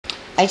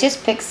I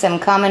just picked some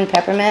common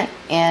peppermint,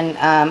 and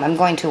I'm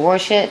going to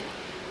wash it,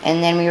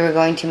 and then we were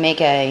going to make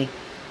a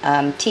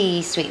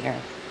tea sweetener.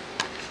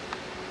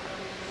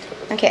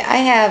 Okay, I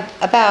have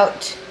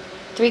about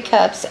 3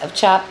 cups of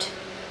chopped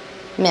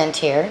mint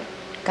here,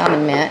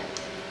 common mint,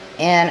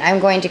 and I'm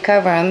going to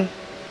cover them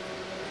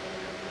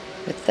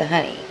with the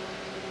honey.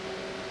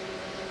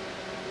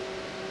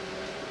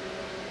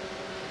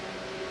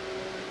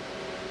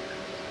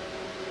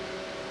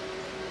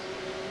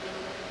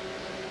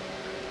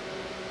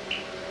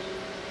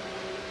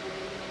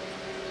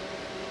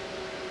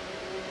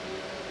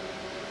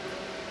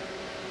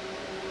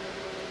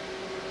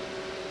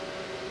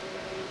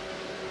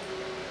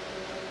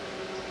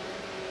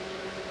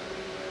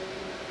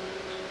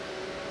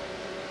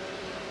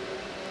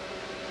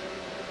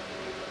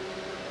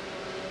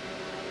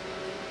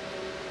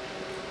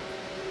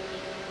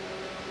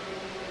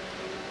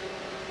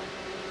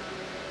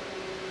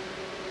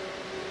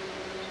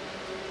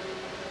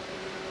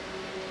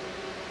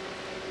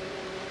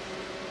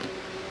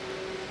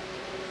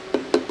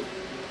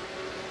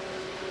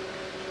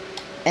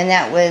 And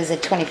that was a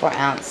 24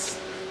 ounce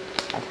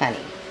of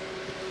honey.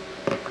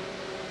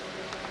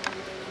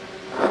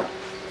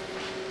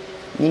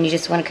 And then you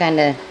just want to kind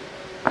of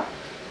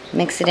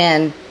mix it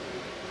in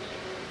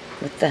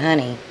with the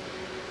honey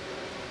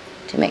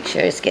to make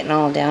sure it's getting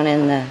all down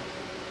in the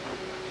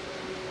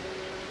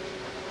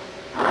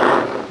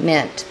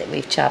mint that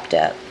we've chopped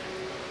up.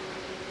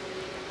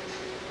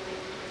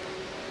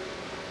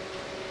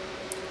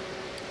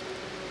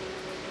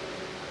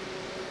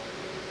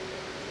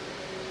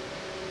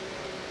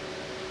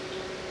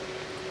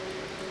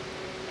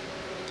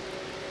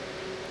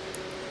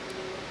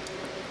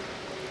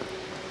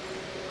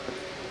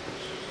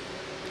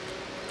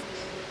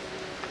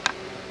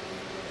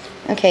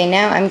 Okay,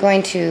 now I'm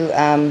going to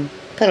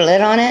put a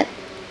lid on it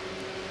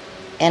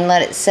and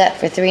let it set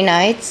for 3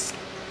 nights,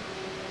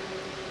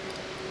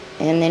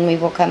 and then we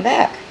will come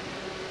back.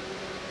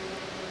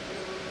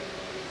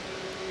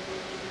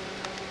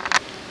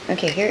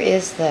 Okay, here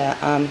is the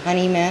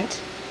honey mint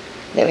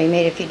that we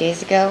made a few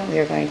days ago. We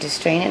are going to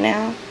strain it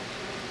now.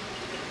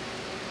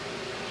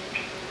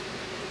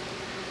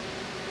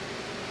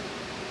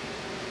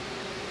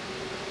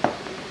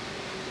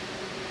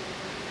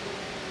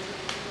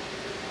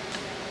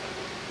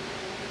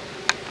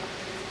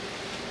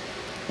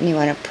 And you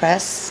want to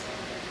press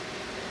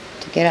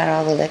to get out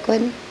all the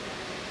liquid.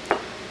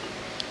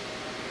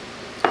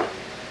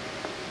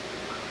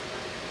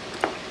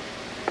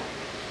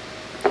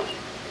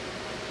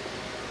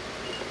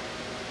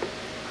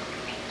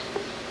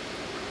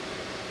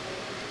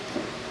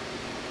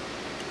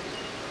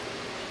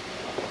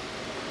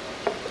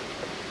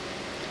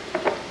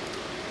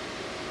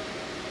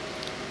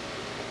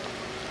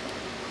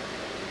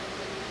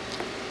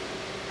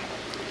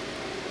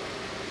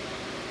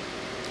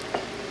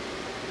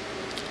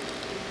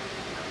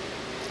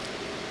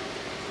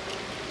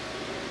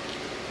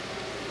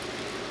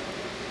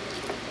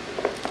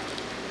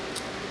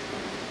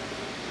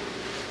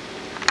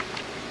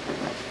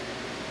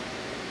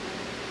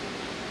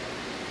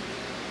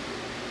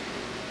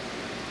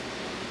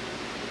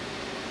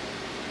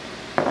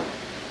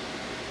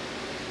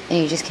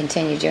 And you just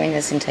continue doing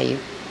this until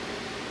you've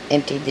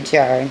emptied the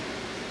jar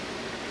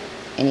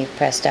and you've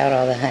pressed out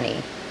all the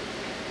honey.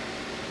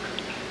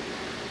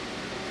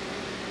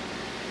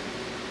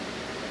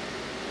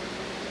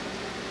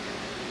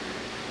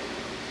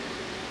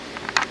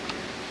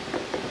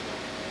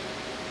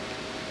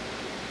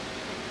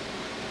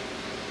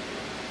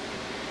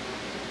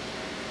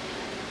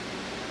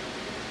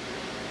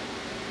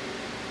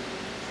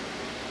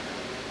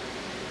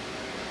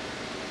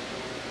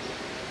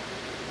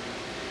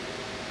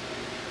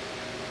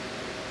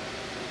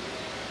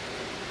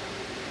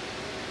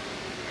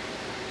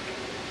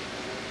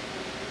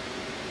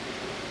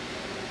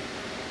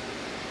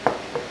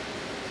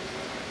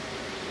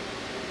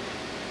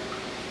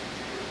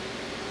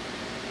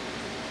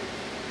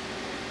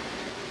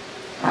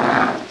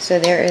 So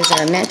there is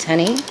our mint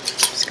honey.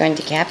 Just going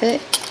to cap it,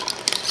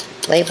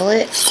 label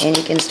it, and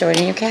you can store it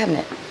in your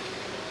cabinet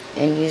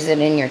and use it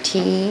in your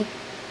tea,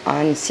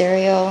 on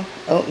cereal,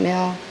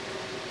 oatmeal,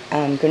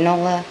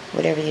 granola,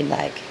 whatever you'd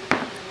like.